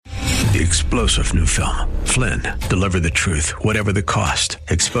The explosive new film, Flynn, deliver the truth, whatever the cost,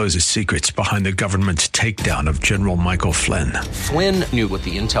 exposes secrets behind the government's takedown of General Michael Flynn. Flynn knew what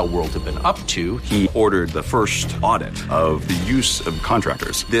the intel world had been up to. He ordered the first audit of the use of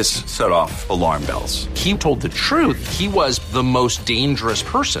contractors. This set off alarm bells. He told the truth. He was the most dangerous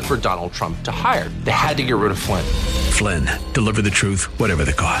person for Donald Trump to hire. They had to get rid of Flynn. Flynn, deliver the truth, whatever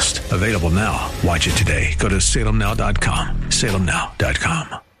the cost. Available now. Watch it today. Go to salemnow.com.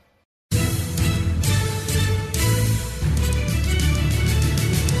 salemnow.com.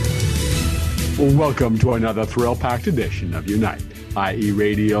 Welcome to another thrill-packed edition of Unite, i.e.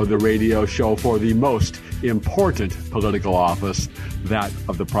 Radio, the radio show for the most important political office, that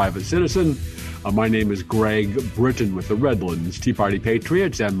of the private citizen. My name is Greg Britton with the Redlands Tea Party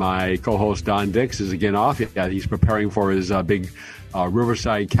Patriots, and my co-host Don Dix is again off. Yeah, he's preparing for his big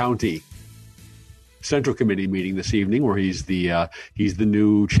Riverside County Central Committee meeting this evening, where he's the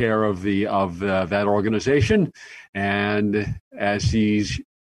new chair of that organization, and as he's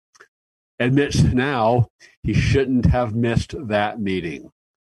admits now, he shouldn't have missed that meeting.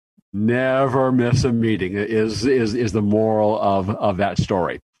 Never miss a meeting is the moral of that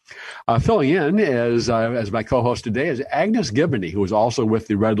story. Filling in as my co-host today is Agnes Gibney, who is also with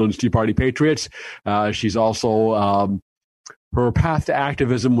the Redlands Tea Party Patriots. She's also her path to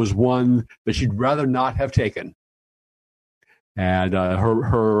activism was one that she'd rather not have taken, and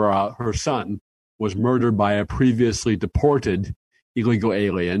her son was murdered by a previously deported illegal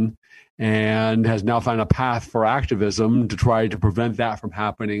alien, and has now found a path for activism to try to prevent that from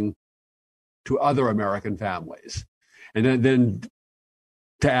happening to other American families. And then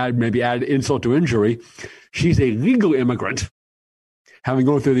to add insult to injury, she's a legal immigrant, having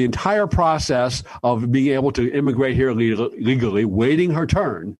gone through the entire process of being able to immigrate here legally, waiting her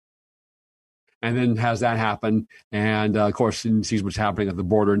turn, and then has that happen. And, of course, sees what's happening at the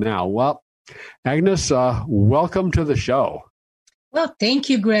border now. Well, Agnes, welcome to the show. Well, thank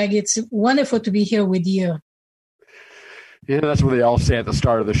you, Greg. It's wonderful to be here with you. Yeah, that's what they all say at the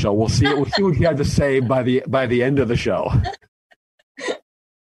start of the show. We'll see what you have to say by the end of the show.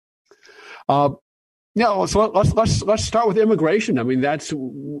 So let's start with immigration. I mean,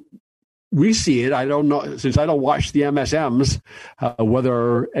 we see it. I don't know, since I don't watch the MSMs,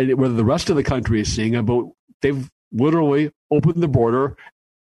 whether the rest of the country is seeing it, but they've literally opened the border.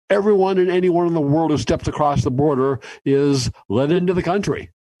 Everyone and anyone in the world who steps across the border is let into the country.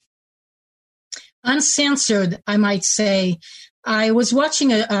 Uncensored, I might say. I was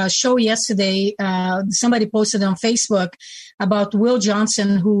watching a show yesterday. Somebody posted on Facebook about Will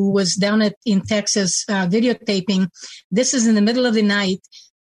Johnson, who was down in Texas videotaping. This is in the middle of the night.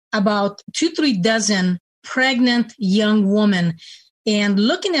 About 2-3 dozen pregnant young women. And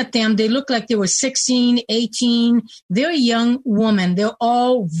looking at them, they look like they were 16, 18, very young women. They're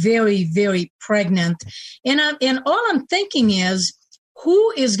all very, very pregnant. And all I'm thinking is,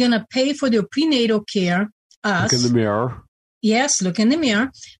 who is going to pay for their prenatal care? Us. Look in the mirror. Yes, look in the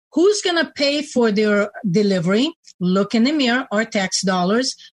mirror. Who's going to pay for their delivery? Look in the mirror, our tax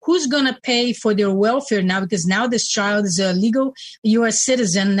dollars. Who's going to pay for their welfare now? Because now this child is a legal U.S.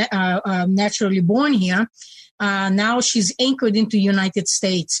 citizen, naturally born here. Now she's anchored into the United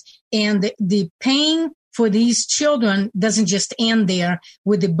States. And the paying for these children doesn't just end there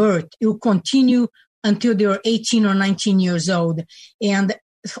with the birth. It will continue until they're 18 or 19 years old. And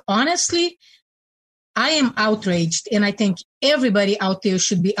honestly, I am outraged, and I think everybody out there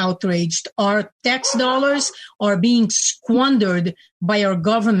should be outraged. Our tax dollars are being squandered by our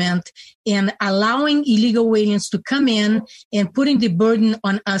government and allowing illegal aliens to come in and putting the burden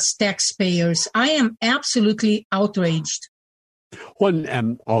on us taxpayers. I am absolutely outraged. Well,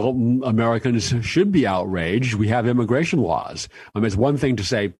 and all Americans should be outraged. We have immigration laws. It's one thing to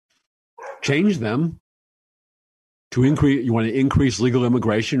say, change them. You want to increase legal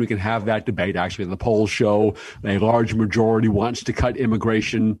immigration, we can have that debate. Actually, the polls show a large majority wants to cut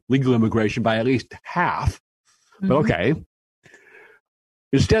legal immigration by at least half. Mm-hmm. But okay.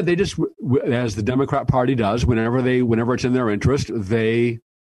 Instead, they just, as the Democrat Party does, whenever it's in their interest, they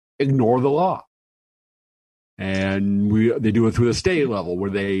ignore the law. And they do it through the state level, where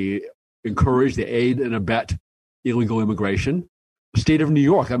they encourage, they aid and abet illegal immigration. The state of New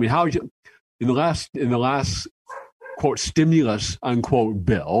York, in the last quote, stimulus, unquote,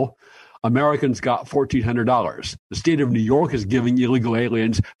 bill, Americans got $1,400. The state of New York is giving illegal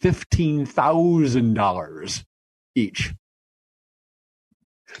aliens $15,000 each.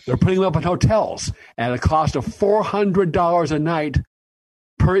 They're putting them up in hotels at a cost of $400 a night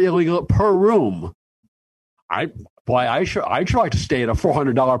per room. I'd sure like to stay at a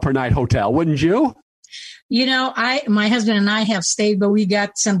 $400 per night hotel, wouldn't you? My husband and I have stayed, but we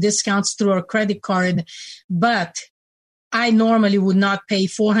got some discounts through our credit card. But I normally would not pay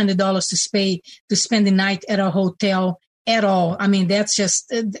 $400 to spend the night at a hotel at all. I mean, that's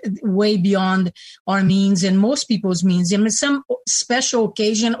just way beyond our means and most people's means. I mean, some special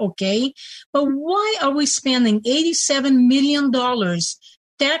occasion, okay. But why are we spending $87 million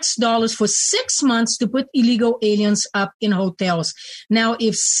tax dollars for 6 months to put illegal aliens up in hotels? Now,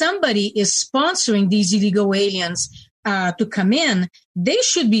 if somebody is sponsoring these illegal aliens to come in, they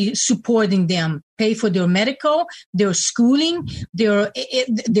should be supporting them, pay for their medical, their schooling, their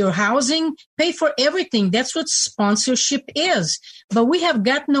housing, pay for everything. That's what sponsorship is. But we have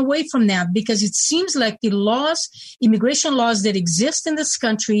gotten away from that because it seems like the immigration laws that exist in this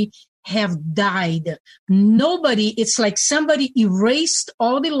country have died. It's like somebody erased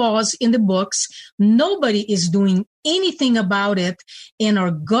all the laws in the books. Nobody is doing anything about it. And our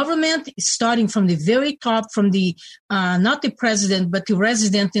government, starting from the very top, from the, not the president, but the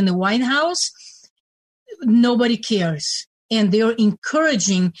resident in the White House, nobody cares. And they're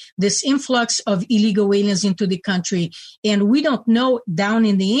encouraging this influx of illegal aliens into the country. And we don't know down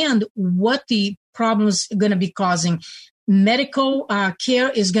in the end what the problems are going to be causing. Medical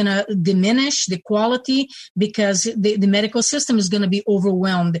care is going to diminish the quality because the medical system is going to be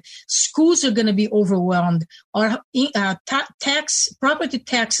overwhelmed. Schools are going to be overwhelmed. Our property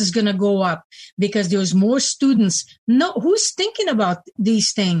tax is going to go up because there's more students. No, who's thinking about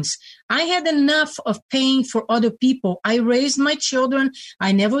these things? I had enough of paying for other people. I raised my children.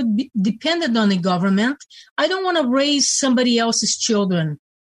 I never depended on the government. I don't want to raise somebody else's children.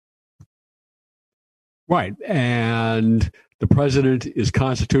 Right. And the president is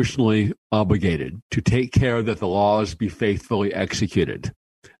constitutionally obligated to take care that the laws be faithfully executed.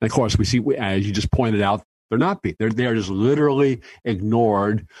 And of course, we see, as you just pointed out, they're not being. They're just literally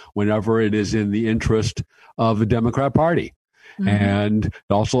ignored whenever it is in the interest of the Democrat Party. Mm-hmm. And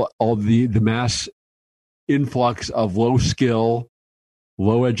also all the mass influx of low skill,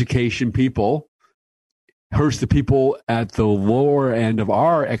 low education people hurts the people at the lower end of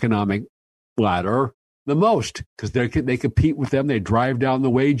our economic ladder the most because they compete with them. They drive down the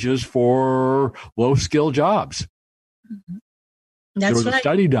wages for low-skill jobs. Mm-hmm. There was a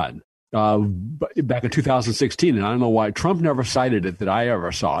study done back in 2016, and I don't know why Trump never cited it that I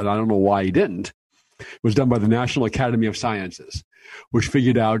ever saw, and I don't know why he didn't. It was done by the National Academy of Sciences, which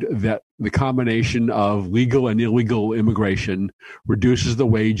figured out that the combination of legal and illegal immigration reduces the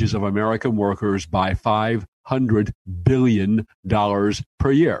wages of American workers by $500 billion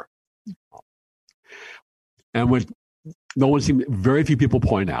per year. And what very few people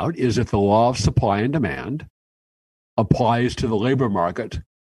point out is that the law of supply and demand applies to the labor market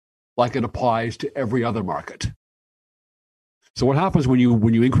like it applies to every other market. So what happens when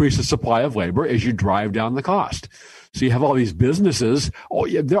you increase the supply of labor is you drive down the cost. So you have all these businesses,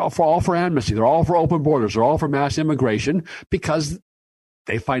 they're all for amnesty, they're all for open borders, they're all for mass immigration because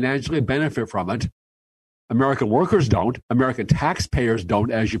they financially benefit from it. American workers don't, American taxpayers don't,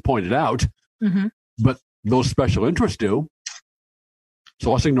 as you pointed out, mm-hmm. But those special interests do.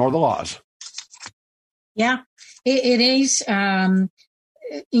 So let's ignore the laws. Yeah, it is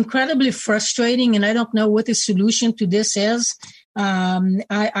incredibly frustrating, and I don't know what the solution to this is. I've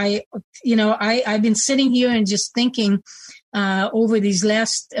been sitting here and just thinking over these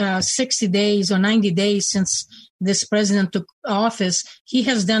last 60 days or 90 days since this president took office, he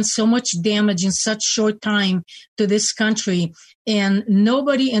has done so much damage in such short time to this country. And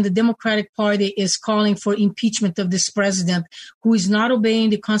nobody in the Democratic Party is calling for impeachment of this president who is not obeying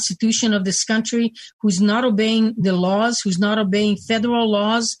the Constitution of this country, who's not obeying the laws, who's not obeying federal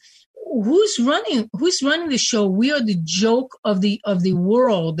laws. Who's running the show? We are the joke of the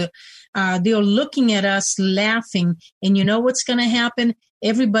world. They are looking at us laughing. And you know what's going to happen?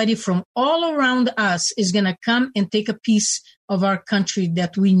 Everybody from all around us is going to come and take a piece of our country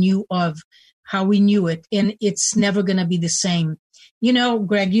that we knew of, how we knew it. And it's never going to be the same. You know,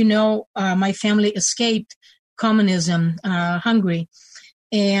 Greg, my family escaped communism, Hungary.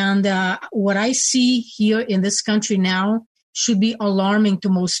 And what I see here in this country now should be alarming to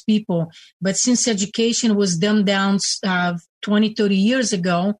most people. But since education was dumbed down 20, 30 years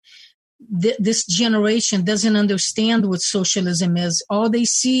ago, this generation doesn't understand what socialism is. All they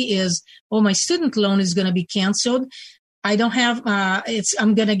see is, my student loan is going to be canceled. I don't have,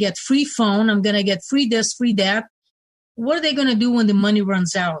 I'm going to get free phone. I'm going to get free this, free that. What are they going to do when the money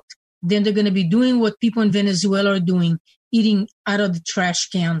runs out? Then they're going to be doing what people in Venezuela are doing, eating out of the trash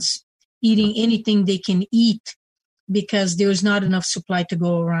cans, eating anything they can eat because there's not enough supply to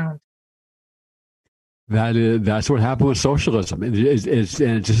go around. That's what happened with socialism. It's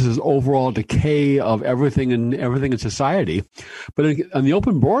just this overall decay of everything in society. But on the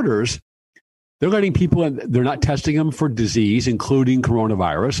open borders, they're letting people in. They're not testing them for disease, including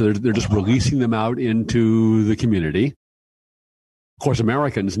coronavirus. So they're just releasing them out into the community. Of course,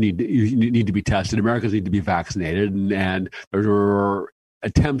 Americans need to be tested. Americans need to be vaccinated, and there are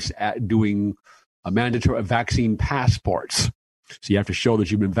attempts at doing mandatory vaccine passports. So you have to show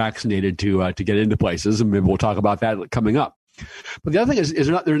that you've been vaccinated to get into places, and maybe we'll talk about that coming up. But the other thing is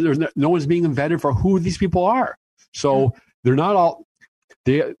there's no one's being vetted for who these people are. So they're not all.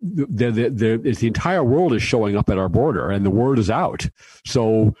 The entire world is showing up at our border, and the word is out.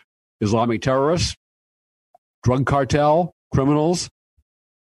 So Islamic terrorists, drug cartel, criminals,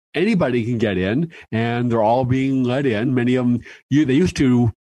 anybody can get in, and they're all being let in. Many of them,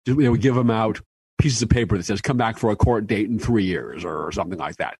 they would give them out pieces of paper that says come back for a court date in 3 years or something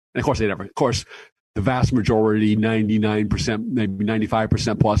like that. And of course, the vast majority, 99%, maybe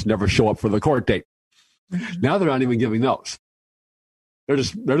 95% plus, never show up for the court date. Mm-hmm. Now they're not even giving those. They're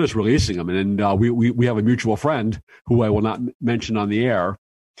just releasing them. And we have a mutual friend who I will not mention on the air,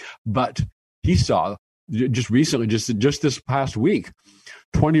 but he saw just recently, just this past week,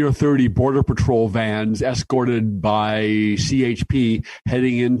 20 or 30 Border Patrol vans escorted by CHP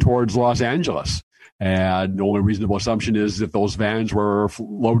heading in towards Los Angeles. And the only reasonable assumption is that those vans were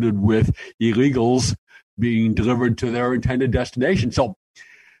loaded with illegals being delivered to their intended destination. So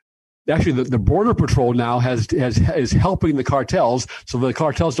actually, the Border Patrol now is helping the cartels, so the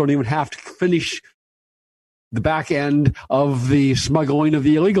cartels don't even have to finish the back end of the smuggling of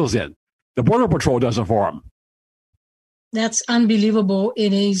the illegals in. The Border Patrol does it for them. That's unbelievable.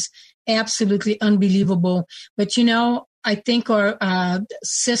 It is absolutely unbelievable. But, I think our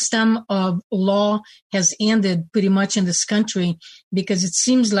system of law has ended pretty much in this country because it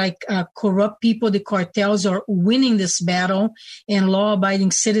seems like corrupt people, the cartels, are winning this battle and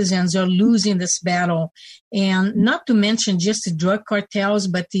law-abiding citizens are losing this battle. And not to mention just the drug cartels,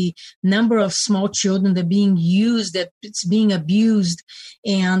 but the number of small children that are being used, that it's being abused,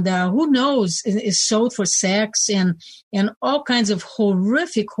 and who knows, is sold for sex and all kinds of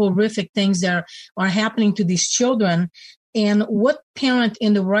horrific things that are happening to these children. And what parent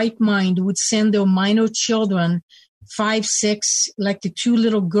in the right mind would send their minor children, 5, 6, like the 2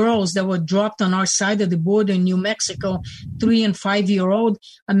 little girls that were dropped on our side of the border in New Mexico, 3 and 5-year-old.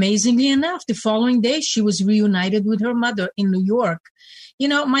 Amazingly enough, the following day, she was reunited with her mother in New York.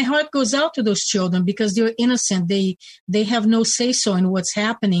 My heart goes out to those children because they're innocent. They have no say-so in what's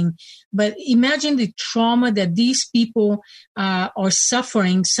happening. But imagine the trauma that these people are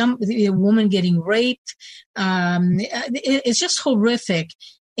suffering. A woman getting raped. It's just horrific.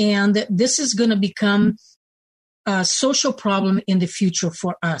 And this is going to become a social problem in the future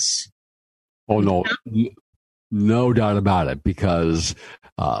for us. Oh, no doubt about it. Because,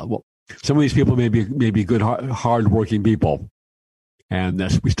 some of these people may be good, hard-working people. And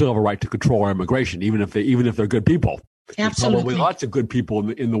we still have a right to control our immigration, even if they're good people. Absolutely. There's probably lots of good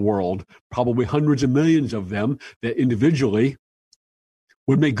people in the world, probably hundreds of millions of them that individually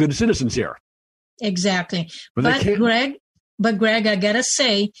would make good citizens here. Exactly. But Greg, I gotta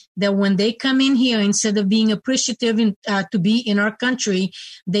say that when they come in here, instead of being appreciative to be in our country,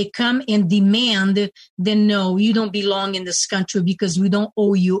 they come and demand that no, you don't belong in this country because we don't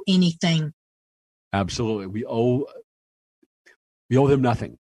owe you anything. Absolutely. We owe them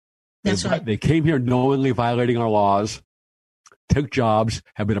nothing. That's right. They came here knowingly violating our laws, took jobs,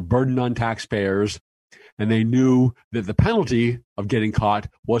 have been a burden on taxpayers, and they knew that the penalty of getting caught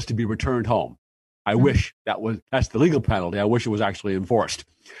was to be returned home. I wish that's the legal penalty. I wish it was actually enforced.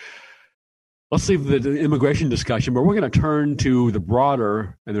 Let's leave the immigration discussion, but we're going to turn to the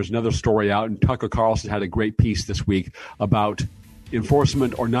broader, and there's another story out, and Tucker Carlson had a great piece this week about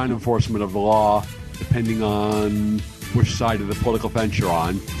enforcement or non-enforcement of the law, depending on which side of the political fence you're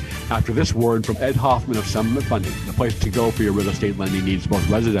on. After this word from Ed Hoffman of Summit Funding, the place to go for your real estate lending needs, both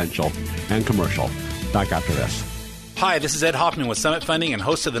residential and commercial. Back after this. Hi, this is Ed Hoffman with Summit Funding and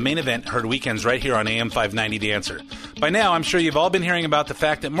host of The Main Event, heard weekends right here on AM 590 The Answer. By now, I'm sure you've all been hearing about the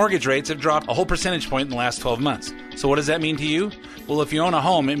fact that mortgage rates have dropped a whole percentage point in the last 12 months. So what does that mean to you? Well, if you own a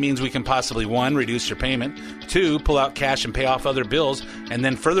home, it means we can possibly 1, reduce your payment, 2, pull out cash and pay off other bills and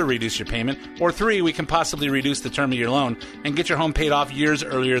then further reduce your payment, or 3, we can possibly reduce the term of your loan and get your home paid off years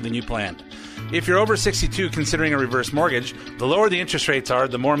earlier than you planned. If you're over 62 considering a reverse mortgage, the lower the interest rates are,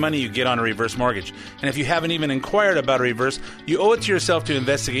 the more money you get on a reverse mortgage. And if you haven't even inquired about a reverse, you owe it to yourself to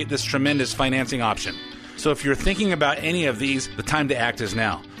investigate this tremendous financing option. So if you're thinking about any of these, the time to act is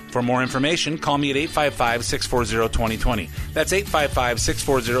now. For more information, call me at 855-640-2020. That's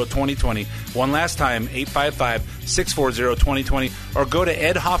 855-640-2020. One last time, 855-640-2020. Or go to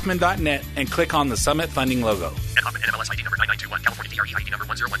edhoffman.net and click on the Summit Funding logo. Ed Hoffman, NMLS ID number 9921, California DRE ID number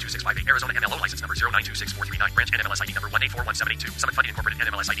 1012658, Arizona MLO license number 0926439, branch NMLS ID number 1841782, Summit Funding Incorporated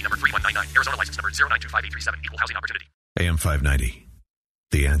NMLS ID number 3199, Arizona license number 0925837, equal housing opportunity. AM 590,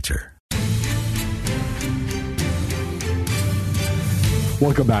 The Answer.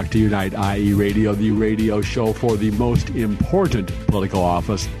 Welcome back to Unite IE Radio, the radio show for the most important political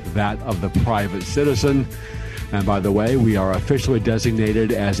office, that of the private citizen. And by the way, we are officially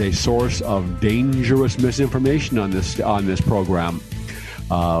designated as a source of dangerous misinformation on this program.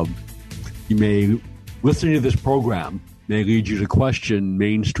 You may, listening to this program may lead you to question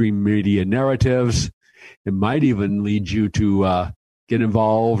mainstream media narratives. It might even lead you to get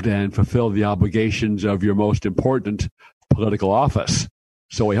involved and fulfill the obligations of your most important political office.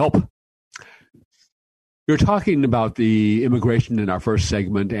 So we hope. We were talking about the immigration in our first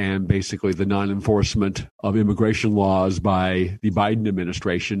segment and basically the non-enforcement of immigration laws by the Biden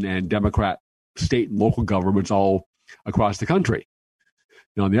administration and Democrat state and local governments all across the country.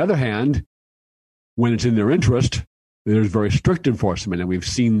 Now, on the other hand, when it's in their interest, there's very strict enforcement. And we've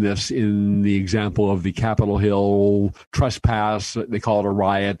seen this in the example of the Capitol Hill trespass. They call it a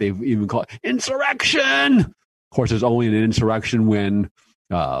riot. They've even called it insurrection. Of course, it's only an insurrection when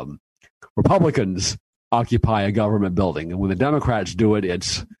Republicans occupy a government building. And when the Democrats do it,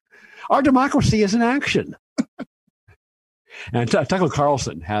 it's our democracy is in action. And Tucker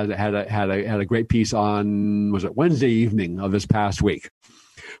Carlson had a great piece on, was it Wednesday evening of this past week,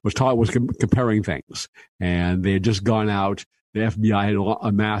 was comparing things. And they had just gone out. The FBI had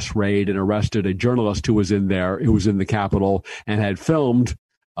a mass raid and arrested a journalist who was in the Capitol and had filmed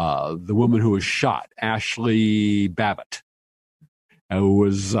the woman who was shot, Ashley Babbitt, who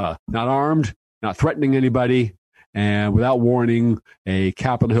was not armed, not threatening anybody, and without warning, a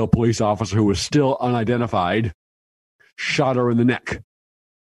Capitol Hill police officer who was still unidentified shot her in the neck.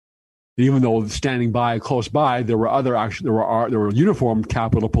 Even though standing by close by, there were uniformed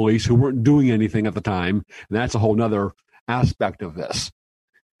Capitol Police who weren't doing anything at the time, and that's a whole other aspect of this.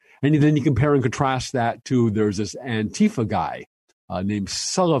 And then you compare and contrast that to there's this Antifa guy named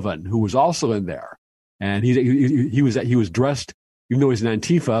Sullivan who was also in there, and he was dressed. Even though he's an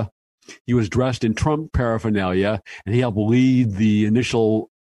Antifa, he was dressed in Trump paraphernalia, and he helped lead the initial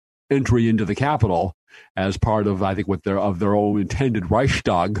entry into the Capitol as part of, I think, their own intended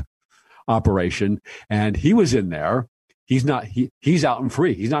Reichstag operation. And he was in there. He's out and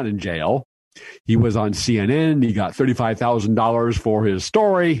free. He's not in jail. He was on CNN. He got $35,000 for his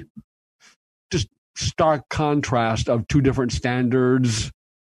story. Just stark contrast of two different standards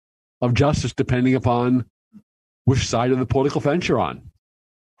of justice, depending upon which side of the political fence you're on.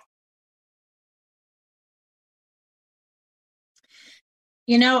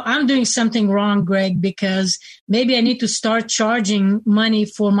 You know, I'm doing something wrong, Greg, because maybe I need to start charging money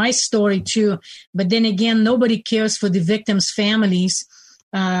for my story too. But then again, nobody cares for the victims' families,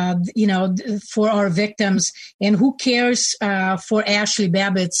 for our victims. And who cares for Ashley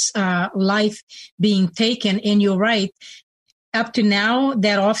Babbitt's life being taken? And you're right. Up to now,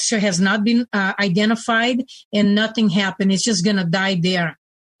 that officer has not been identified and nothing happened. It's just going to die there.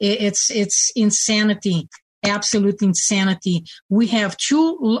 It's insanity, absolute insanity. We have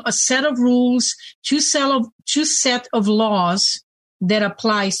a set of rules, two set of laws that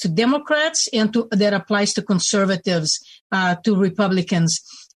applies to Democrats and that applies to conservatives, to Republicans.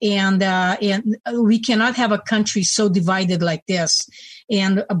 And we cannot have a country so divided like this.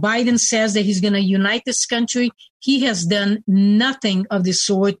 And Biden says that he's going to unite this country. He has done nothing of the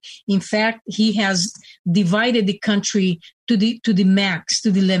sort. In fact, he has divided the country to the max,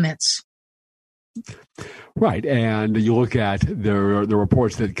 to the limits. Right. And you look at the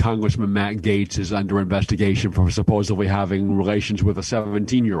reports that Congressman Matt Gaetz is under investigation for supposedly having relations with a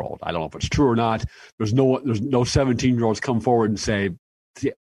 17-year-old. I don't know if it's true or not. There's no 17-year-olds come forward and said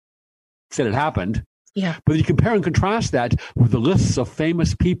it happened. Yeah. But you compare and contrast that with the lists of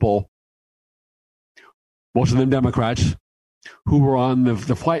famous people, most of them Democrats, who were on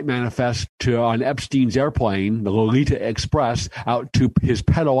the flight manifest on Epstein's airplane, the Lolita Express, out to his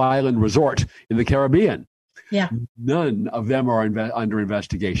Pedo Island resort in the Caribbean. Yeah. None of them are under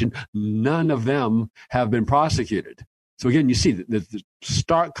investigation. None of them have been prosecuted. So again, you see the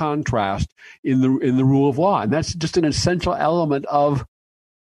stark contrast in the rule of law, and that's just an essential element of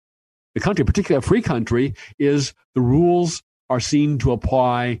the country, particularly a free country, is the rules are seen to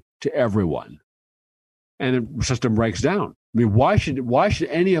apply to everyone, and the system breaks down. I mean, why should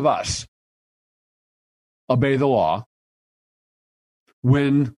any of us obey the law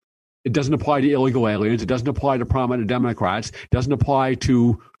when It doesn't apply to illegal aliens. It doesn't apply to prominent Democrats. It doesn't apply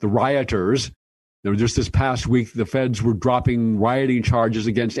to the rioters. Just this past week, the feds were dropping rioting charges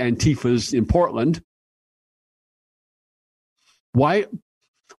against Antifas in Portland. Why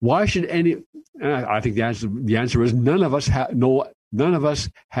should any? And I think the answer is none of us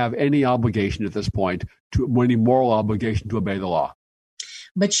have any obligation at this point, any moral obligation to obey the law.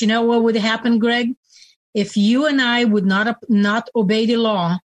 But you know what would happen, Greg? If you and I would not obey the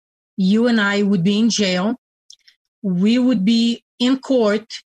law, you and I would be in jail. We would be in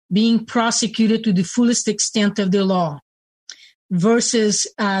court being prosecuted to the fullest extent of the law. Versus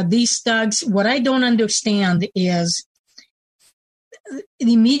these thugs, what I don't understand is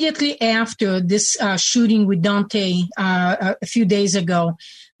immediately after this shooting with Dante a few days ago,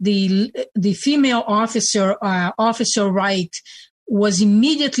 the female officer, Officer Wright, was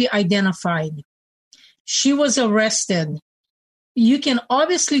immediately identified. She was arrested. You can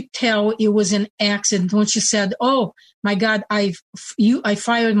obviously tell it was an accident when she said, "Oh my God, I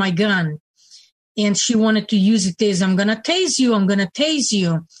fired my gun," and she wanted to use a taser. "I'm gonna tase you. I'm gonna tase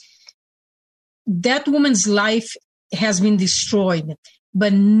you." That woman's life has been destroyed,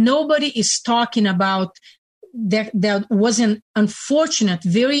 but nobody is talking about that. That was an unfortunate,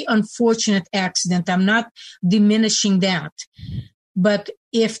 very unfortunate accident. I'm not diminishing that. But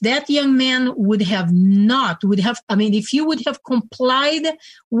if that young man if he would have complied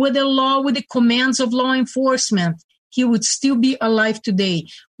with the law, with the commands of law enforcement, he would still be alive today.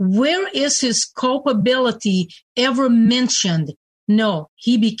 Where is his culpability ever mentioned? No,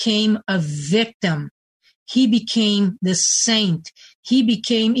 he became a victim. He became the saint.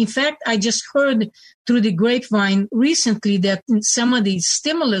 In fact, I just heard through the grapevine recently that some of these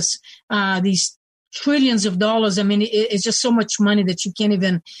stimulus, these trillions of dollars. I mean, it's just so much money that you can't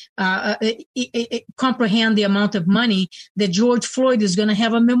even comprehend the amount of money that George Floyd is going to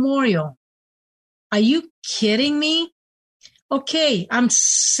have a memorial. Are you kidding me? Okay, I'm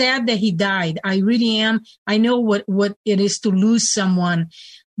sad that he died. I really am. I know what it is to lose someone,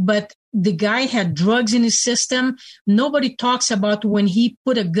 but the guy had drugs in his system. Nobody talks about when he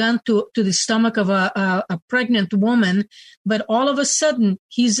put a gun to the stomach of a pregnant woman, but all of a sudden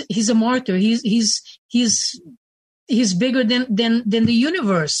he's a martyr. He's bigger than the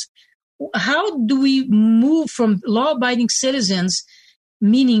universe. How do we move from law-abiding citizens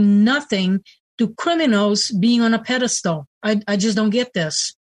meaning nothing to criminals being on a pedestal? I just don't get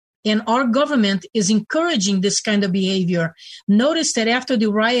this. And our government is encouraging this kind of behavior. Notice that after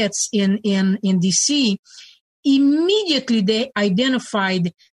the riots in D.C., immediately they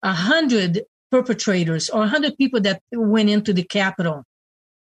identified 100 perpetrators or 100 people that went into the Capitol.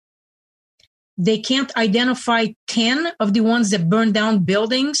 They can't identify 10 of the ones that burned down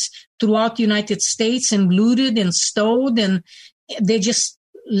buildings throughout the United States and looted and stole, and they just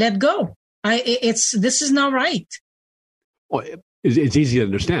let go. This is not right. Well, it's easy to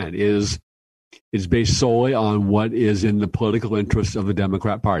understand. It's based solely on what is in the political interests of the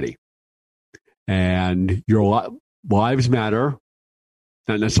Democrat Party. And your lives matter,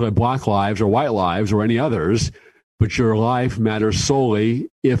 not necessarily black lives or white lives or any others, but your life matters solely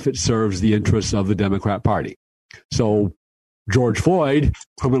if it serves the interests of the Democrat Party. So George Floyd,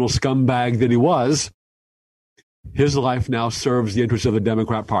 criminal scumbag that he was, his life now serves the interests of the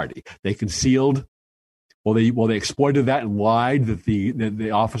Democrat Party. They concealed. Well, they exploited that and lied that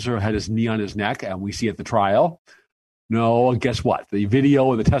the officer had his knee on his neck, and we see at the trial. No, guess what? The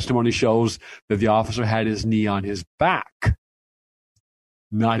video and the testimony shows that the officer had his knee on his back,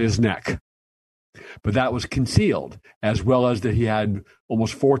 not his neck. But that was concealed, as well as that he had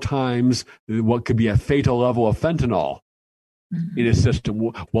almost 4 times what could be a fatal level of fentanyl in his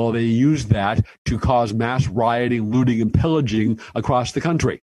system. Well, they used that to cause mass rioting, looting, and pillaging across the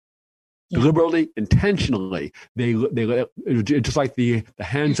country. Deliberately, intentionally, they just like the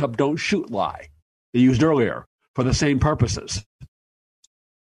hands up, don't shoot lie they used earlier for the same purposes.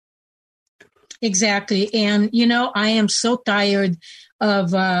 Exactly. And, I am so tired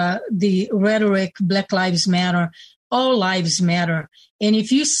of the rhetoric, Black Lives Matter, all lives matter. And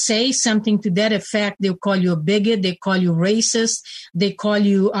if you say something to that effect, they'll call you a bigot, they call you racist, they call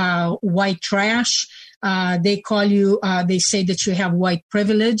you white trash. They call you, they say that you have white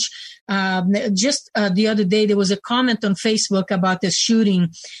privilege. Just the other day, there was a comment on Facebook about the shooting.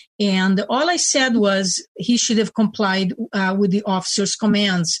 And all I said was he should have complied with the officer's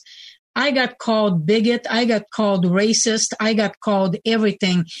commands. I got called bigot. I got called racist. I got called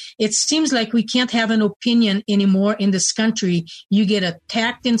everything. It seems like we can't have an opinion anymore in this country. You get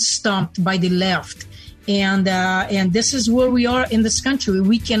attacked and stomped by the left. And this is where we are in this country.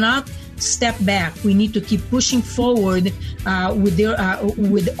 We cannot step back. We need to keep pushing forward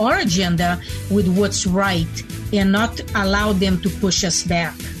with our agenda, with what's right, and not allow them to push us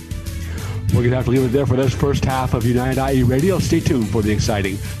back. We're going to have to leave it there for this first half of United IE Radio. Stay tuned for the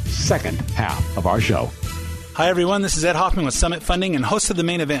exciting second half of our show. Hi, everyone. This is Ed Hoffman with Summit Funding and host of The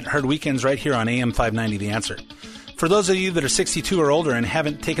Main Event, heard weekends right here on AM 590 The Answer. For those of you that are 62 or older and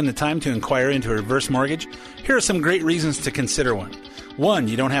haven't taken the time to inquire into a reverse mortgage, here are some great reasons to consider one. 1,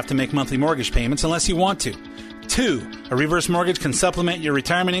 you don't have to make monthly mortgage payments unless you want to. 2, a reverse mortgage can supplement your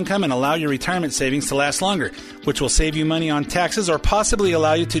retirement income and allow your retirement savings to last longer, which will save you money on taxes or possibly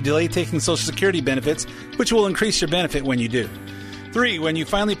allow you to delay taking Social Security benefits, which will increase your benefit when you do. 3, when you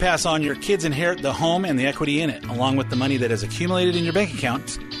finally pass on, your kids inherit the home and the equity in it, along with the money that has accumulated in your bank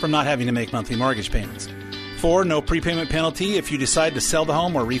accounts from not having to make monthly mortgage payments. 4, no prepayment penalty if you decide to sell the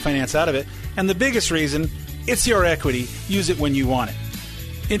home or refinance out of it. And the biggest reason, it's your equity. Use it when you want it.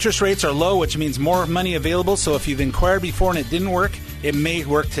 Interest rates are low, which means more money available, so if you've inquired before and it didn't work, it may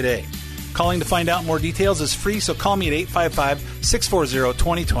work today. Calling to find out more details is free, so call me at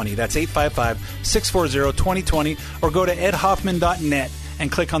 855-640-2020. That's 855-640-2020, or go to edhoffman.net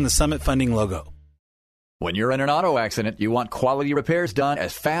and click on the Summit Funding logo. When you're in an auto accident, you want quality repairs done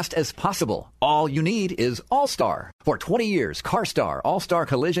as fast as possible. All you need is All-Star. For 20 years, CarStar, All-Star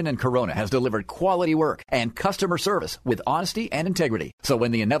Collision, and Corona has delivered quality work and customer service with honesty and integrity. So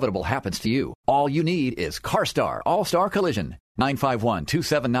when the inevitable happens to you, all you need is CarStar, All-Star Collision.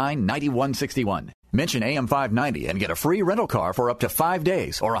 951-279-9161. Mention AM 590 and get a free rental car for up to 5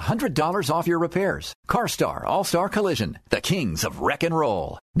 days or $100 off your repairs. CarStar All-Star Collision, the kings of wreck and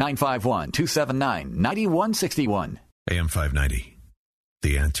roll. 951-279-9161. AM 590,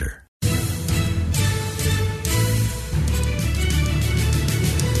 The Answer.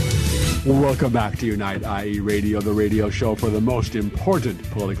 Welcome back to Unite IE Radio, the radio show for the most important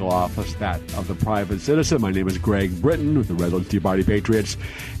political office, that of the private citizen. My name is Greg Britton with the Redlands Tea Party Patriots,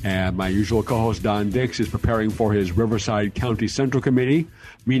 and my usual co-host Don Dix is preparing for his Riverside County Central Committee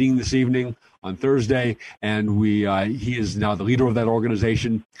meeting this evening on Thursday, and he is now the leader of that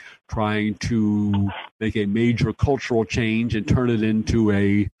organization, trying to make a major cultural change and turn it into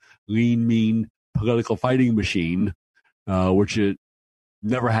a lean, mean political fighting machine, which it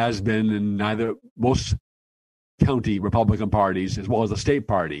never has been, and neither most county Republican parties, as well as the state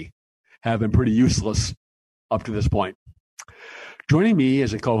party, have been pretty useless up to this point. Joining me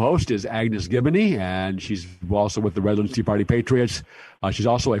as a co-host is Agnes Giboney, and she's also with the Redlands Tea Party Patriots. She's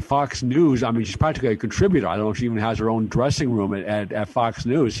also a Fox News. I mean, she's practically a contributor. I don't know if she even has her own dressing room at Fox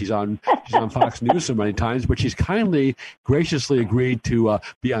News. She's on Fox News so many times, but she's graciously agreed to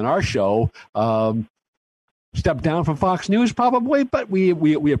be on our show. Step down from Fox News, probably, but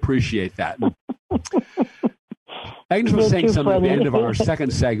we appreciate that. Agnes was saying something at the end of our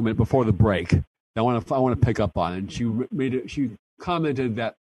second segment before the break. I want to pick up on it. And she commented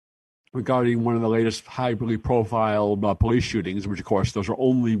that regarding one of the latest highly profile police shootings, which of course those are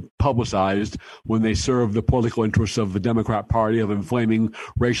only publicized when they serve the political interests of the Democrat Party of inflaming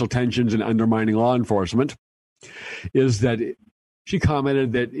racial tensions and undermining law enforcement, is that she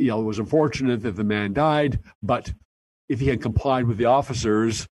commented that it was unfortunate that the man died, but if he had complied with the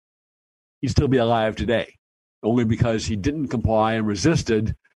officers, he'd still be alive today. Only because he didn't comply and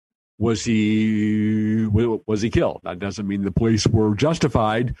resisted was he killed. That doesn't mean the police were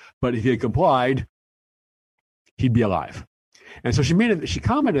justified, but if he had complied, he'd be alive. And so she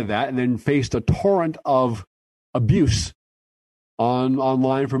commented that, and then faced a torrent of abuse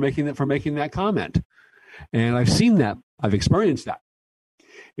online for making that comment. And I've seen that. I've experienced that.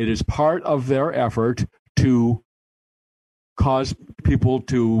 It is part of their effort to cause people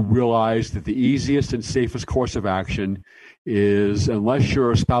to realize that the easiest and safest course of action is, unless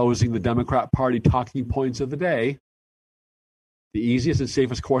you're espousing the Democrat Party talking points of the day, the easiest and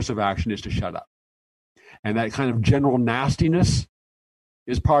safest course of action is to shut up. And that kind of general nastiness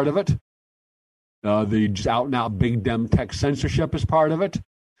is part of it. The just out-and-out big dem tech censorship is part of it.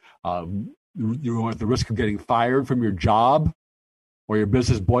 You're at the risk of getting fired from your job or your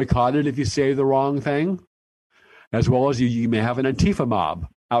business boycotted if you say the wrong thing, as well as you may have an Antifa mob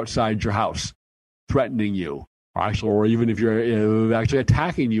outside your house threatening you, or even if you're actually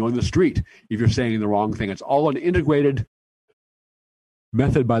attacking you on the street if you're saying the wrong thing. It's all an integrated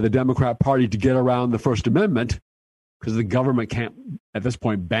method by the Democrat Party to get around the First Amendment, because the government can't, at this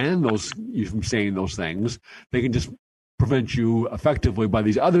point, ban you from saying those things. They can just prevent you effectively by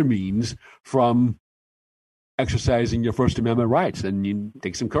these other means from exercising your First Amendment rights. And you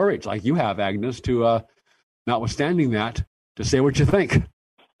take some courage, like you have, Agnes, to, notwithstanding that, to say what you think.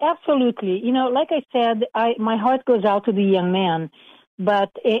 Absolutely. Like I said, my heart goes out to the young man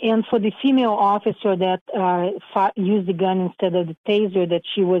And for the female officer that used the gun instead of the taser, that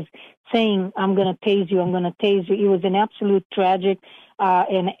she was saying, I'm going to tase you, I'm going to tase you. It was an absolute tragic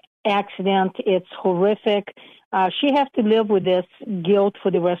an accident. It's horrific. She has to live with this guilt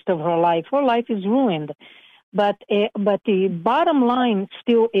for the rest of her life. Her life is ruined. But the bottom line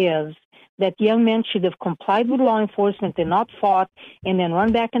still is that young men should have complied with law enforcement and not fought and then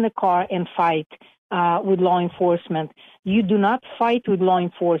run back in the car and fight with law enforcement. You do not fight with law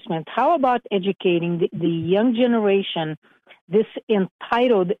enforcement. How about educating the young generation, this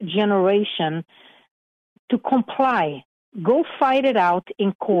entitled generation, to comply? Go fight it out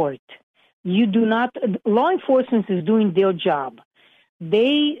in court. You do not, law enforcement is doing their job.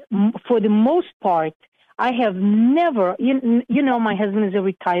 They, for the most part, I have never, you know, my husband is a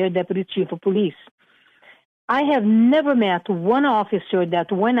retired deputy chief of police. I have never met one officer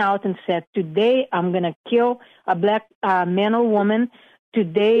that went out and said, today I'm going to kill a black man or woman.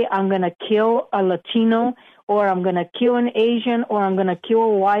 Today I'm going to kill a Latino, or I'm going to kill an Asian, or I'm going to kill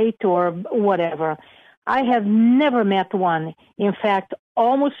a white, or whatever. I have never met one. In fact,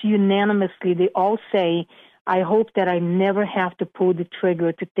 almost unanimously, they all say, I hope that I never have to pull the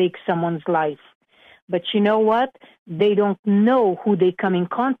trigger to take someone's life. But you know what? They don't know who they come in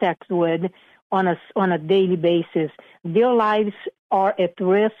contact with on a daily basis. Their lives are at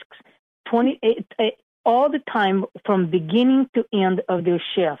risk all the time from beginning to end of their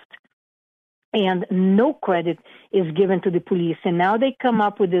shift. And no credit is given to the police. And now they come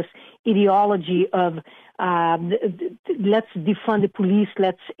up with this ideology of let's defund the police,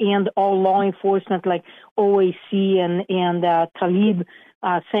 let's end all law enforcement, like OAC and Talib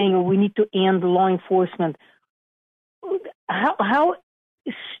saying we need to end law enforcement. How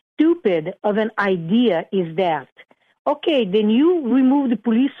stupid of an idea is that? Okay, then you remove the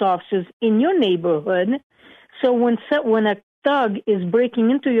police officers in your neighborhood. So when a thug is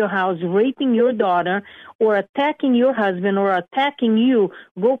breaking into your house, raping your daughter, or attacking your husband, or attacking you,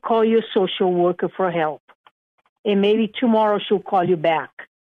 go call your social worker for help. And maybe tomorrow she'll call you back.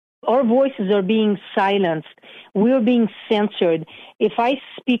 Our voices are being silenced. We're being censored. If I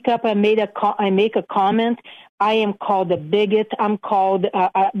speak up, I make a comment, I am called a bigot. I'm called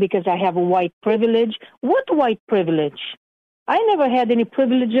because I have a white privilege. What white privilege? I never had any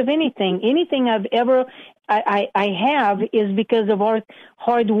privilege of anything. Anything I've ever I have is because of our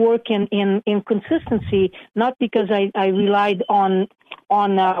hard work and consistency, not because I relied on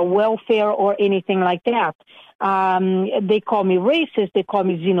welfare or anything like that. They call me racist. They call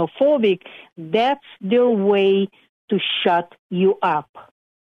me xenophobic. That's their way to shut you up.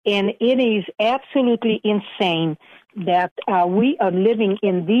 And it is absolutely insane that we are living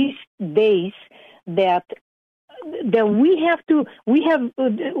in these days that we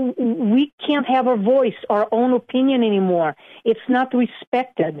can't have our voice, our own opinion anymore. It's not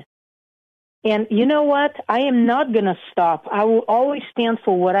respected. And you know what? I am not going to stop. I will always stand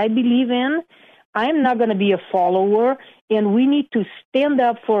for what I believe in. I'm not going to be a follower, and we need to stand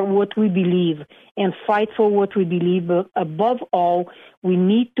up for what we believe and fight for what we believe. But above all, we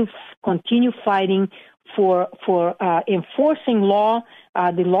need to continue fighting for enforcing law,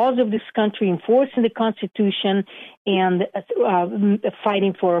 the laws of this country, enforcing the Constitution, and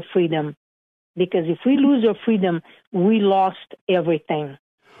fighting for our freedom. Because if we lose our freedom, we lost everything.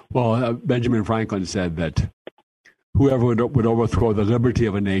 Well, Benjamin Franklin said that whoever would overthrow the liberty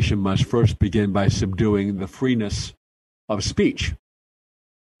of a nation must first begin by subduing the freeness of speech.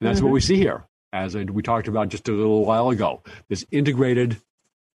 And that's what we see here, as we talked about just a little while ago. This integrated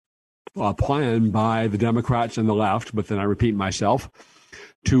plan by the Democrats and the left, but then I repeat myself,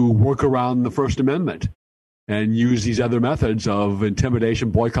 to work around the First Amendment and use these other methods of intimidation,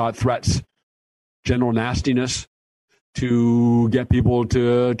 boycott, threats, general nastiness to get people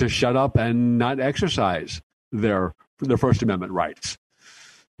to shut up and not exercise their First Amendment rights.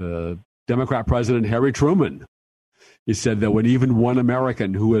 Democrat President Harry Truman, he said that when even one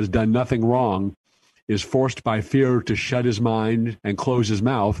American who has done nothing wrong is forced by fear to shut his mind and close his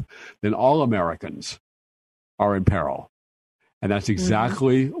mouth, then all Americans are in peril. And that's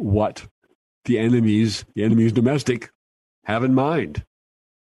exactly what the enemies domestic, have in mind,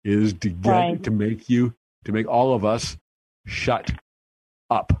 is to get to make all of us shut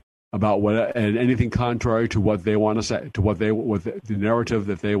up about what and anything contrary to what they want to say, to what the narrative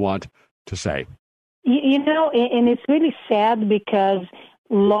that they want to say. You know, and it's really sad because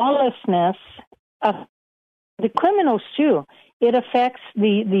lawlessness, the criminals too, it affects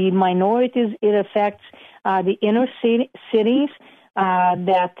the minorities, it affects the inner cities,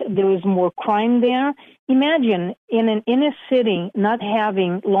 that there is more crime there. Imagine in an inner city not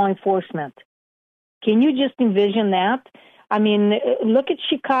having law enforcement. Can you just envision that? I mean, look at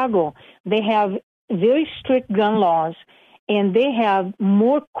Chicago. They have very strict gun laws, and they have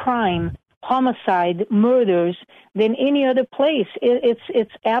more crime, homicide, murders than any other place.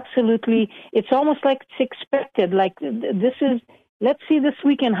 It's absolutely, it's almost like it's expected. Like this is, let's see this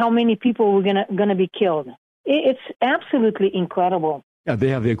weekend how many people were gonna be killed. It's absolutely incredible. Yeah, they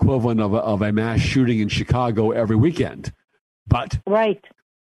have the equivalent of a mass shooting in Chicago every weekend, but right.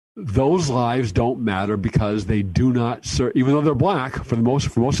 Those lives don't matter because they do not serve. Even though they're black, for most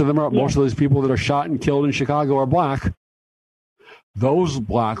of them, most of those people that are shot and killed in Chicago are black. Those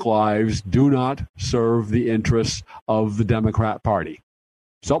black lives do not serve the interests of the Democrat Party.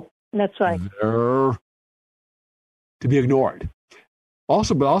 So that's right. They're to be ignored.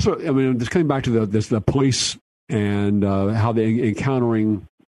 Also, I mean, just coming back to the police and how they're encountering,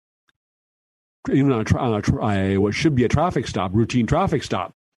 even on what should be a traffic stop, routine traffic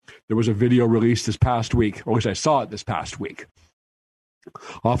stop. There was a video released this past week, or at least I saw it this past week.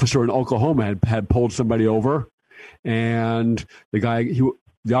 Officer in Oklahoma had pulled somebody over, and the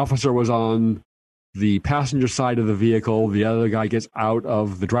officer was on the passenger side of the vehicle. The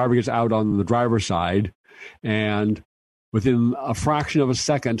driver gets out on the driver's side, and within a fraction of a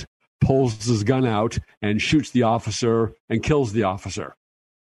second, pulls his gun out and shoots the officer and kills the officer.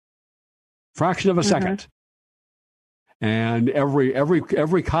 Fraction of a second. And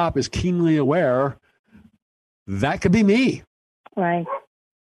every cop is keenly aware that could be me. Right.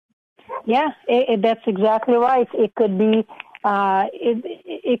 Yeah, that's exactly right. It could be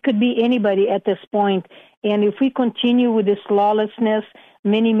it could be anybody at this point. And if we continue with this lawlessness,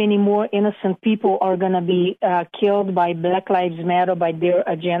 many more innocent people are going to be killed by Black Lives Matter, by their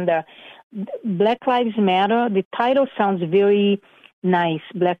agenda. Black Lives Matter. The title sounds very nice.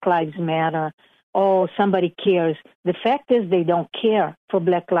 Black Lives Matter. Oh, somebody cares. The fact is they don't care for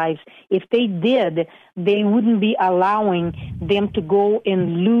Black lives. If they did, they wouldn't be allowing them to go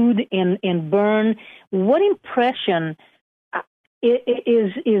and loot and burn. What impression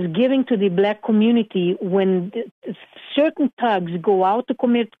is giving to the Black community when certain thugs go out to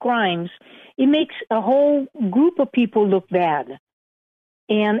commit crimes? It makes a whole group of people look bad.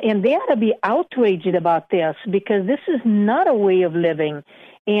 And they ought to be outraged about this because this is not a way of living.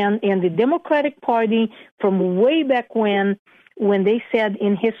 And the Democratic Party, from way back when they said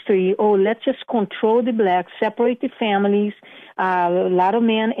in history, oh, let's just control the blacks, separate the families, a lot of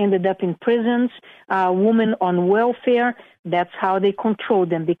men ended up in prisons, women on welfare. That's how they controlled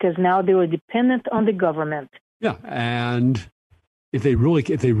them because now they were dependent on the government. Yeah, and if they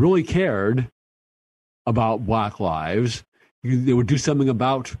really cared about Black lives, they would do something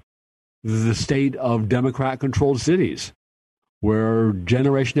about the state of Democrat-controlled cities, where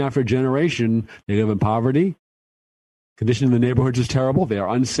generation after generation they live in poverty. Condition in the neighborhoods is terrible. They are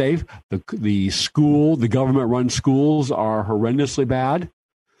unsafe. The government-run schools are horrendously bad.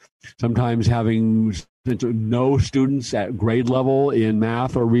 Sometimes having no students at grade level in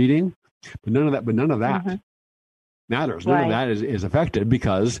math or reading, but none of that matters. None of that is affected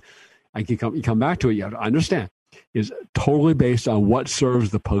because you come back to it. You have to understand is totally based on what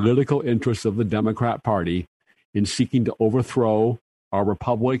serves the political interests of the Democrat Party in seeking to overthrow our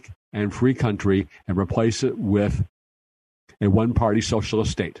republic and free country and replace it with a one-party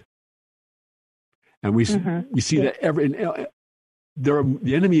socialist state. And we see that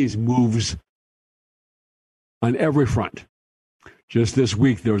the enemy's moves on every front. Just this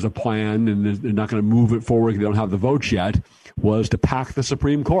week, there was a plan, and they're not going to move it forward. They don't have the votes yet. Was to pack the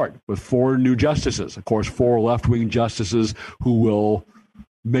Supreme Court with 4 new justices. Of course, 4 left-wing justices who will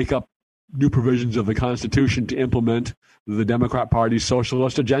make up new provisions of the Constitution to implement the Democrat Party's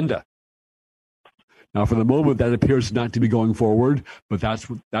socialist agenda. Now, for the moment, that appears not to be going forward, but that's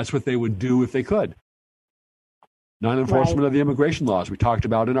what they would do if they could. Non-enforcement of the immigration laws we talked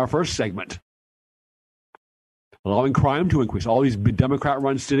about in our first segment. Allowing crime to increase. All these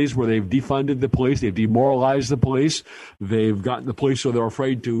Democrat-run cities where they've defunded the police, they've demoralized the police, they've gotten the police so they're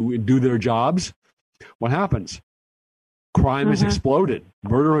afraid to do their jobs. What happens? Crime has exploded.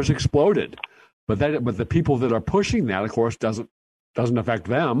 Murder has exploded. But the people that are pushing that, of course, doesn't affect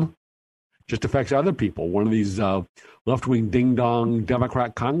them. Just affects other people. One of these left-wing ding-dong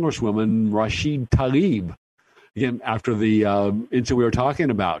Democrat congresswomen, Rashid Tlaib, again, after the incident we were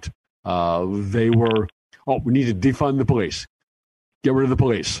talking about, they were, we need to defund the police. Get rid of the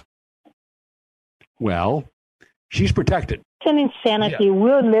police. Well, she's protected. It's an insanity. Yeah.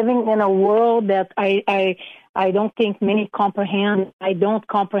 We're living in a world that I don't think many comprehend. I don't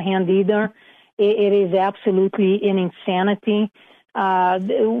comprehend either. It is absolutely an insanity. I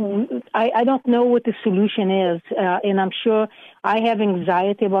don't know what the solution is, and I'm sure I have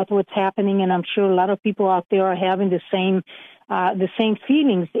anxiety about what's happening, and I'm sure a lot of people out there are having the same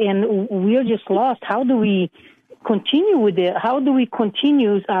feelings, and we're just lost. How do we continue with it? How do we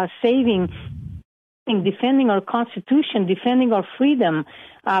continue defending our Constitution, defending our freedom,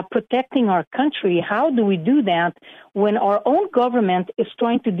 protecting our country? How do we do that when our own government is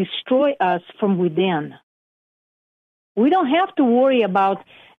trying to destroy us from within? We don't have to worry about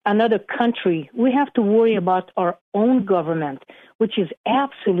another country. We have to worry about our own government, which is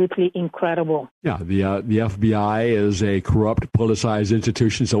absolutely incredible. Yeah, the FBI is a corrupt, politicized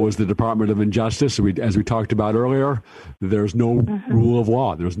institution. So is the Department of Injustice. As we talked about earlier, there's no rule of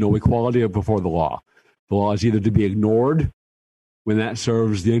law. There's no equality before the law. The law is either to be ignored when that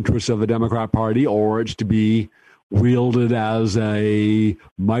serves the interests of the Democrat Party, or it's to be wielded as a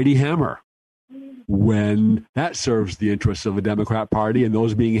mighty hammer when that serves the interests of the Democrat Party, and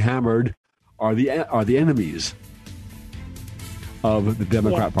those being hammered are the enemies of the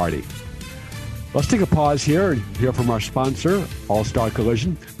Democrat Party. Let's take a pause here and hear from our sponsor, All Star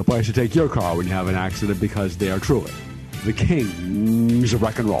Collision, the place to take your car when you have an accident, because they are truly the kings of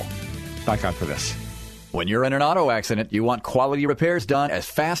rock and roll. Back after this. When you're in an auto accident, you want quality repairs done as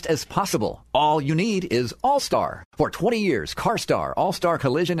fast as possible. All you need is All-Star. For 20 years, CarStar, All-Star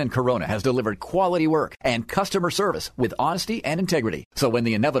Collision, and Corona has delivered quality work and customer service with honesty and integrity. So when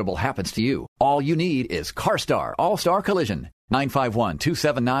the inevitable happens to you, all you need is CarStar, All-Star Collision.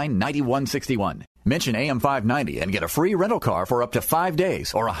 951-279-9161. Mention AM590 and get a free rental car for up to 5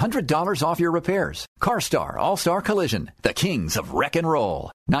 days or $100 off your repairs. CarStar All-Star Collision, the kings of wreck and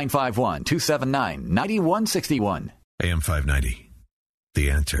roll. 951-279-9161. AM590,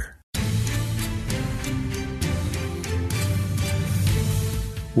 The Answer.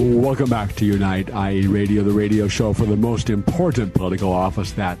 Welcome back to Unite, IE Radio, the radio show for the most important political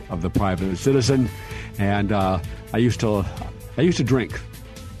office, that of the private citizen. And I used to drink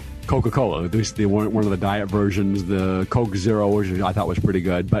Coca-Cola. They weren't one of the diet versions, the Coke Zero, which I thought was pretty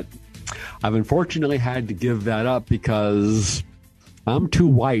good. But I've unfortunately had to give that up because I'm too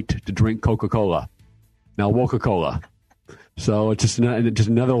white to drink Coca-Cola. Now, Woca-Cola. So it's just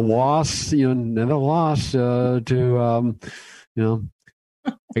another loss, another loss to.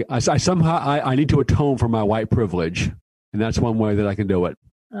 I somehow need to atone for my white privilege, and that's one way that I can do it.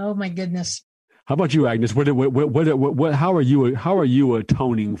 Oh my goodness. How about you, Agnes? How are you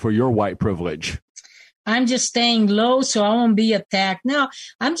atoning for your white privilege? I'm just staying low so I won't be attacked. No,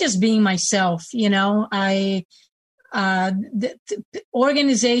 I'm just being myself.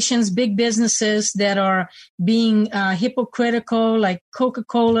 Organizations, big businesses that are being hypocritical, like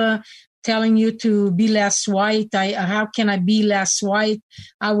Coca-Cola, telling you to be less white. How can I be less white?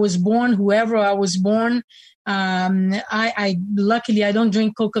 I was born, whoever I was born. I luckily I don't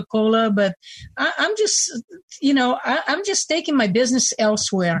drink Coca-Cola, but I'm just taking my business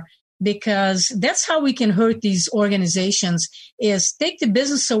elsewhere, because that's how we can hurt these organizations, is take the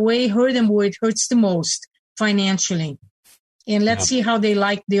business away, hurt them where it hurts the most financially. And let's see how they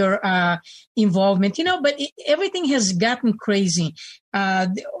like their involvement, but everything has gotten crazy.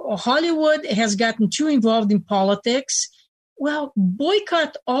 Hollywood has gotten too involved in politics. Well,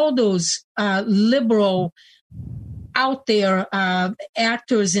 boycott all those liberal out there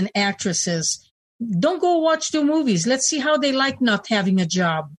actors and actresses. Don't go watch their movies. Let's see how they like not having a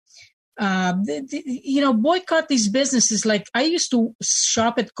job. Boycott these businesses. Like I used to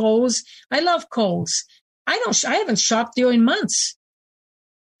shop at Kohl's. I love Kohl's. I haven't shopped there in months.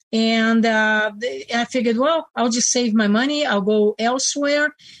 And I figured, well, I'll just save my money. I'll go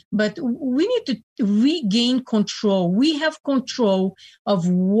elsewhere. But we need to regain control. We have control of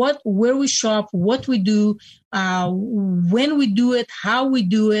where we shop, what we do, when we do it, how we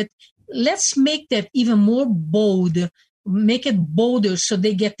do it. Let's make that even more bold. Make it bolder so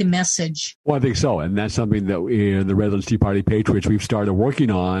they get the message. Well, I think so. And that's something that in the Redlands Tea Party Patriots we've started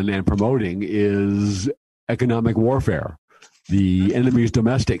working on and promoting is economic warfare. The enemies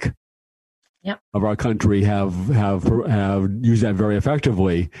domestic of our country have used that very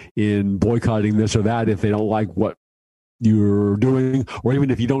effectively in boycotting this or that if they don't like what you're doing, or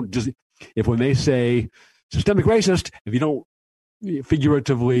even if when they say systemic racist, if you don't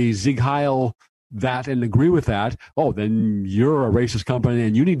figuratively Sieg Heil that and agree with that, then you're a racist company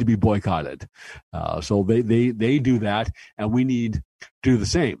and you need to be boycotted. So they do that, and we need to do the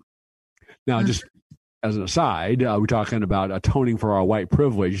same. Now, just as an aside, we're talking about atoning for our white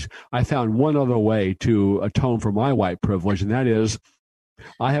privilege. I found one other way to atone for my white privilege, and that is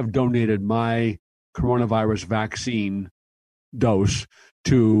I have donated my coronavirus vaccine dose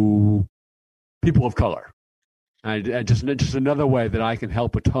to people of color. Just another way that I can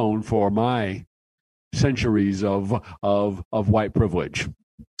help atone for my centuries of white privilege.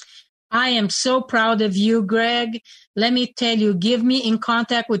 I am so proud of you, Greg. Let me tell you, give me in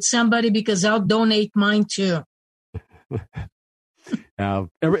contact with somebody because I'll donate mine too.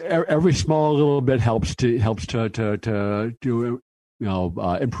 Every small little bit helps to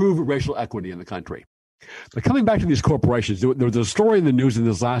improve racial equity in the country. But coming back to these corporations, there was a story in the news in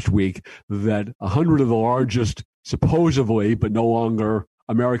this last week that 100 of the largest, supposedly, but no longer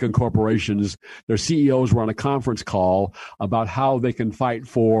American corporations, their CEOs were on a conference call about how they can fight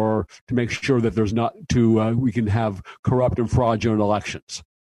to make sure that we can have corrupt and fraudulent elections.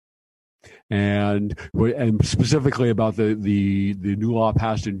 And specifically about the new law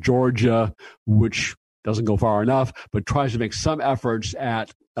passed in Georgia, which doesn't go far enough, but tries to make some efforts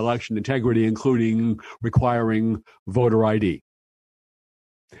at election integrity, including requiring voter ID.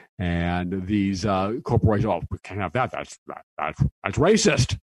 And these corporations, we can't have that. That's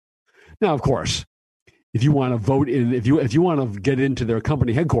racist. Now, of course, if you want to vote if you want to get into their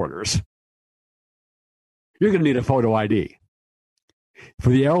company headquarters, you're going to need a photo ID. For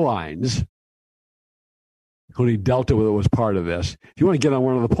the airlines, including Delta was part of this, if you want to get on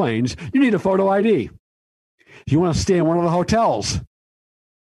one of the planes, you need a photo ID. If you want to stay in one of the hotels,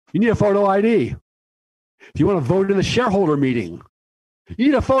 you need a photo ID. If you want to vote in the shareholder meeting, you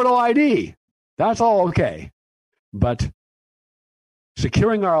need a photo ID. That's all okay. But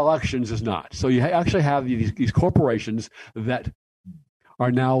securing our elections is not. So you actually have these corporations that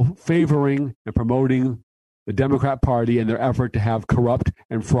are now favoring and promoting the Democrat Party in their effort to have corrupt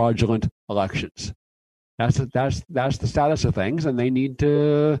and fraudulent elections. That's the status of things, and they need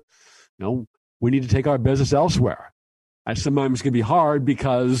to, we need to take our business elsewhere. And sometimes it can be hard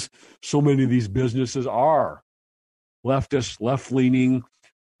because so many of these businesses are leftist, left-leaning,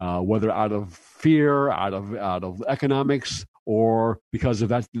 whether out of fear, out of economics, or because of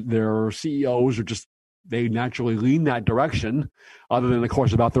that, their CEOs are they naturally lean that direction, other than, of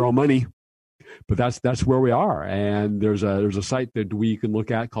course, about their own money. But that's where we are. And there's a site that we can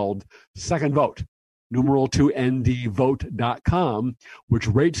look at called Second Vote, numeral2ndvote.com, which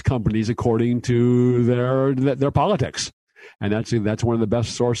rates companies according to their politics. And that's one of the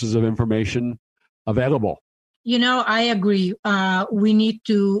best sources of information available. I agree. We need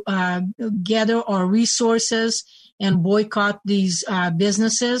to gather our resources and boycott these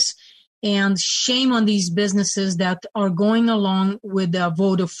businesses. And shame on these businesses that are going along with the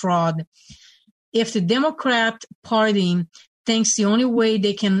voter fraud. If the Democrat Party thinks the only way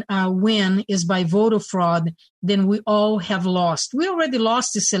they can win is by voter fraud, then we all have lost. We already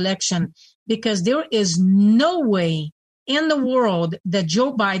lost this election because there is no way in the world that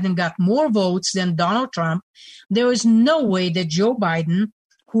Joe Biden got more votes than Donald Trump. There is no way that Joe Biden,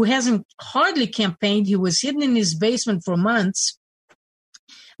 who hasn't hardly campaigned, he was hidden in his basement for months,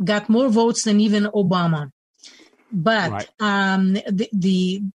 got more votes than even Obama. But right.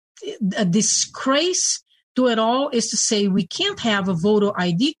 The disgrace to it all is to say we can't have a voter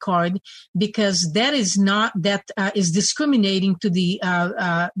ID card because that is discriminating to the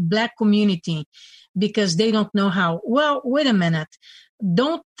Black community because they don't know how. Well, wait a minute.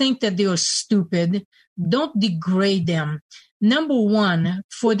 Don't think that they are stupid. Don't degrade them. Number one,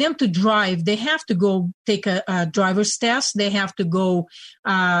 for them to drive, they have to go take a driver's test. They have to go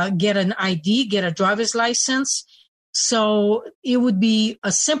get an ID, get a driver's license. So it would be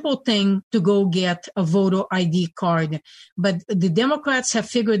a simple thing to go get a voter ID card. But the Democrats have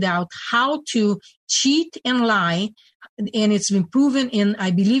figured out how to cheat and lie. And it's been proven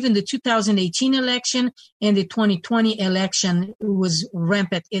I believe, in the 2018 election and the 2020 election was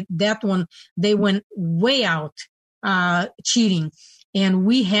rampant. That one, they went way out cheating. And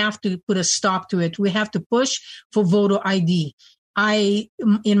we have to put a stop to it. We have to push for voter ID.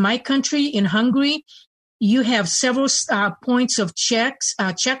 In my country, in Hungary, you have several points of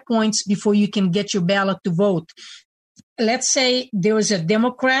checkpoints before you can get your ballot to vote. Let's say there is a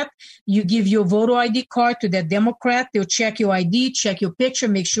Democrat. You give your voter ID card to that Democrat. They'll check your ID, check your picture,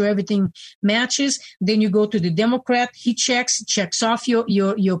 make sure everything matches. Then you go to the Democrat. He checks off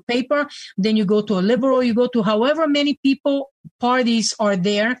your paper. Then you go to a liberal. You go to however many parties are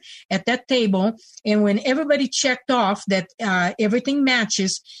there at that table. And when everybody checked off that everything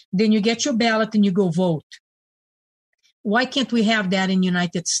matches, then you get your ballot and you go vote. Why can't we have that in the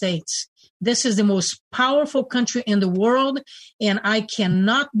United States? This is the most powerful country in the world, and I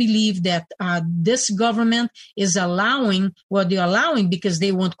cannot believe that this government is allowing they're allowing because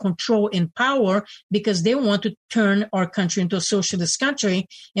they want control and power, because they want to turn our country into a socialist country,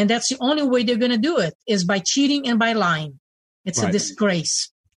 and that's the only way they're going to do it, is by cheating and by lying. It's right. A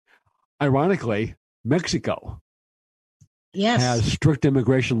disgrace. Ironically, Mexico has strict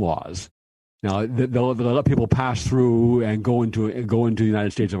immigration laws. Now, they'll let people pass through and go into the United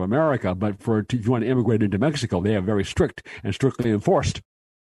States of America, but if you want to immigrate into Mexico, they have very strict and strictly enforced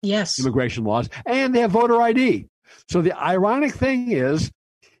immigration laws, and they have voter ID. So the ironic thing is,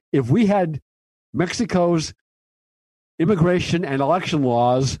 if we had Mexico's immigration and election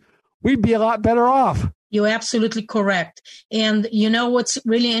laws, we'd be a lot better off. You're absolutely correct. And you know what's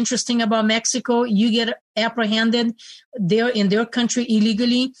really interesting about Mexico? You get apprehended there in their country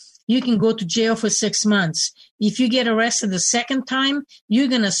illegally, you can go to jail for 6 months. If you get arrested the second time, you're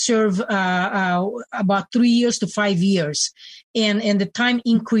going to serve about 3 years to 5 years. And the time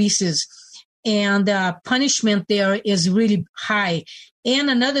increases. And punishment there is really high. And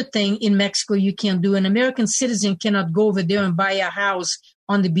another thing in Mexico you can't do, an American citizen cannot go over there and buy a house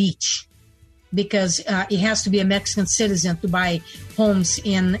on the beach, because it has to be a Mexican citizen to buy homes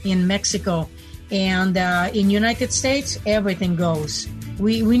in Mexico. And in the United States, everything goes.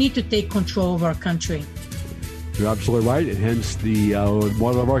 We need to take control of our country. You're absolutely right, and hence the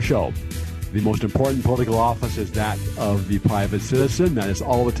motto of our show. The most important political office is that of the private citizen. That is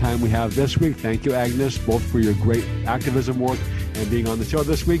all the time we have this week. Thank you, Agnes, both for your great activism work and being on the show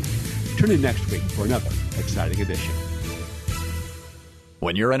this week. Tune in next week for another exciting edition.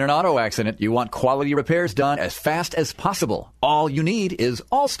 When you're in an auto accident, you want quality repairs done as fast as possible. All you need is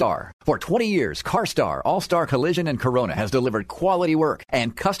All-Star. For 20 years, CarStar, All-Star Collision, and Corona has delivered quality work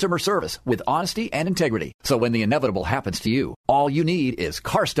and customer service with honesty and integrity. So when the inevitable happens to you, all you need is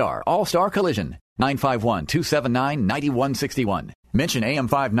CarStar, All-Star Collision. 951-279-9161. Mention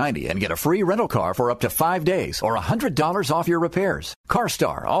AM590 and get a free rental car for up to 5 days or $100 off your repairs.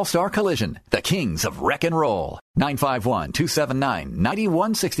 CarStar All-Star Collision, the kings of wreck and roll.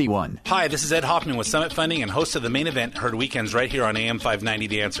 951-279-9161. Hi, this is Ed Hoffman with Summit Funding and host of The Main Event, heard weekends right here on AM590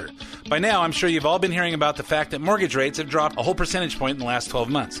 The Answer. By now, I'm sure you've all been hearing about the fact that mortgage rates have dropped a whole percentage point in the last 12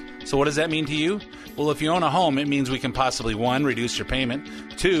 months. So what does that mean to you? Well, if you own a home, it means we can possibly 1, reduce your payment,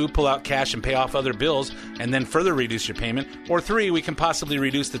 2, pull out cash and pay off other bills and then further reduce your payment, or 3, we can possibly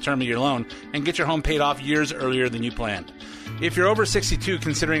reduce the term of your loan and get your home paid off years earlier than you planned. If you're over 62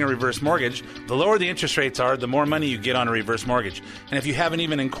 considering a reverse mortgage, the lower the interest rates are, the more money you get on a reverse mortgage. And if you haven't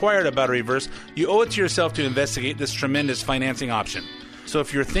even inquired about a reverse, you owe it to yourself to investigate this tremendous financing option. So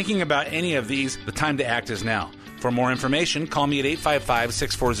if you're thinking about any of these, the time to act is now. For more information, call me at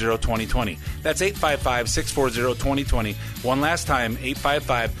 855-640-2020. That's 855-640-2020. One last time,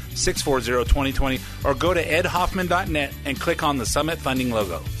 855-640-2020. Or go to edhoffman.net and click on the Summit Funding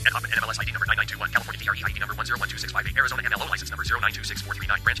logo. Ed Hoffman, NMLS ID number 9921, California DRE ID number 1012658, Arizona MLO license number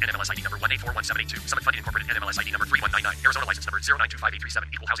 0926439, branch NMLS ID number 1841782, Summit Funding Incorporated NMLS ID number 3199, Arizona license number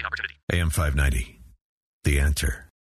 0925837, equal housing opportunity. AM 590, The Answer.